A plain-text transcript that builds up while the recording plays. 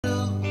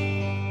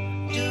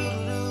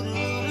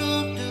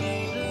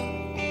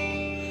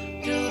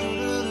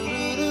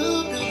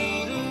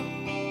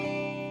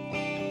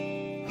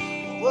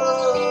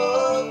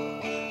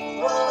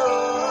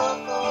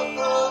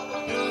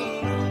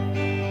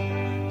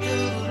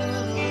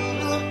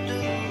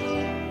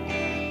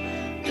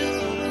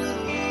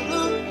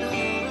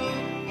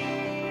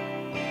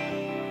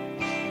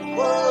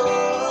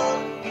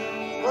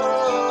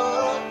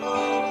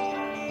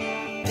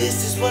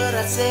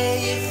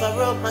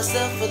wrote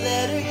myself a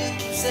letter. You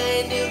keep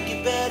saying it'll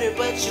get better,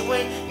 but you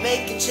ain't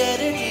making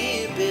cheddar,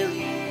 dear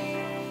Billy.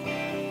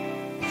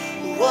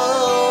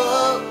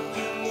 Whoa,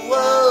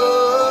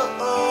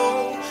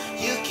 whoa.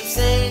 You keep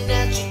saying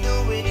that you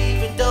do it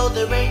even though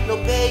there ain't no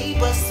pay,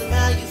 but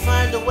somehow you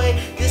find a way,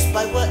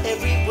 despite what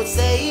everyone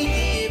say,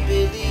 dear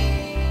Billy.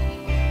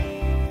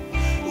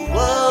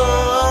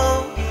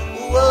 Whoa,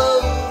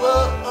 whoa,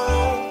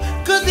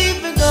 whoa. Cause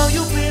even though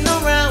you've been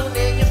around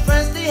and your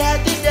friends, they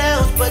had their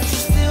downs, but you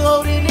still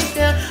holding it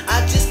down.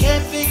 I just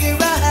can't figure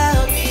out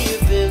how, dear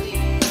Billy.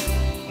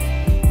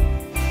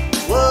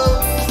 Whoa,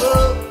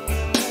 whoa,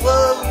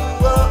 whoa,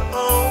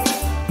 whoa.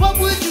 What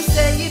would you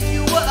say if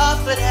you were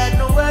offered, had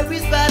no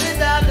worries about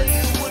 $1?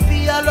 You would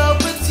be all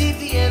over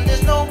TV and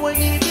there's no one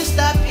here to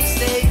stop you,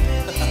 say,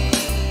 Billy.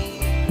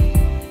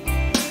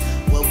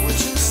 What would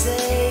you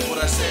say?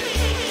 What I say?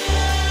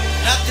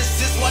 Now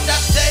this is what I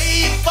say.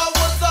 If I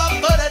was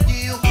offered a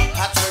deal,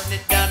 I turn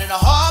it down in a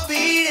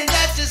heartbeat, and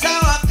that's just how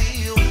I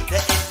feel. The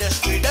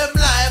industry, them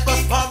lie, but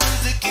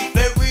SpawnBreezie keep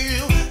it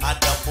real. I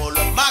double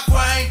up my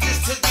grind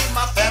just to give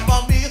my fam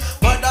a meal,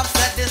 but I'm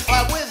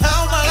satisfied with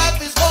how my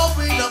life is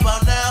going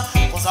about now.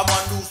 Cause I'm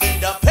on who's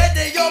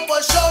independent, yo,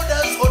 but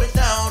shoulders hold it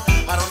down.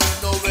 I don't need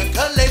no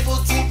record label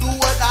to do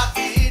what I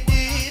did.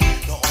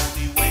 The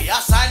only way I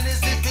sign is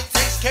if it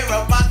takes care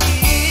of my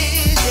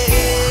kids,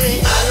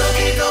 yeah. I don't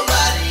need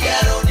nobody,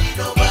 I don't need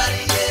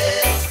nobody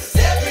else. Cause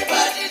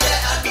everybody that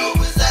I know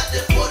is out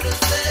there for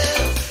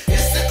themselves.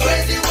 It's the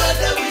crazy world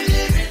that we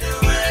living in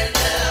right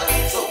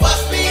now. So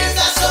watch me as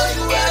I show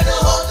you how to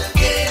hold the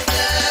game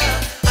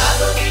down. I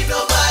don't need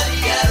nobody,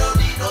 I don't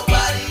need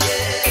nobody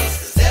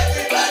else. Cause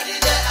everybody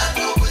that I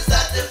know is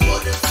out there for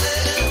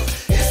themselves.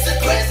 It's the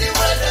crazy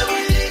world that we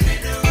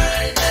living in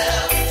right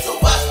now. So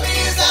watch me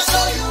as I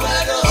show you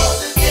how to hold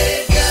the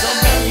game down. So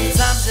many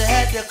times you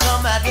had to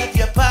come out of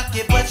your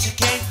pocket, but you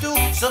came through.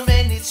 So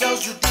many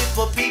shows you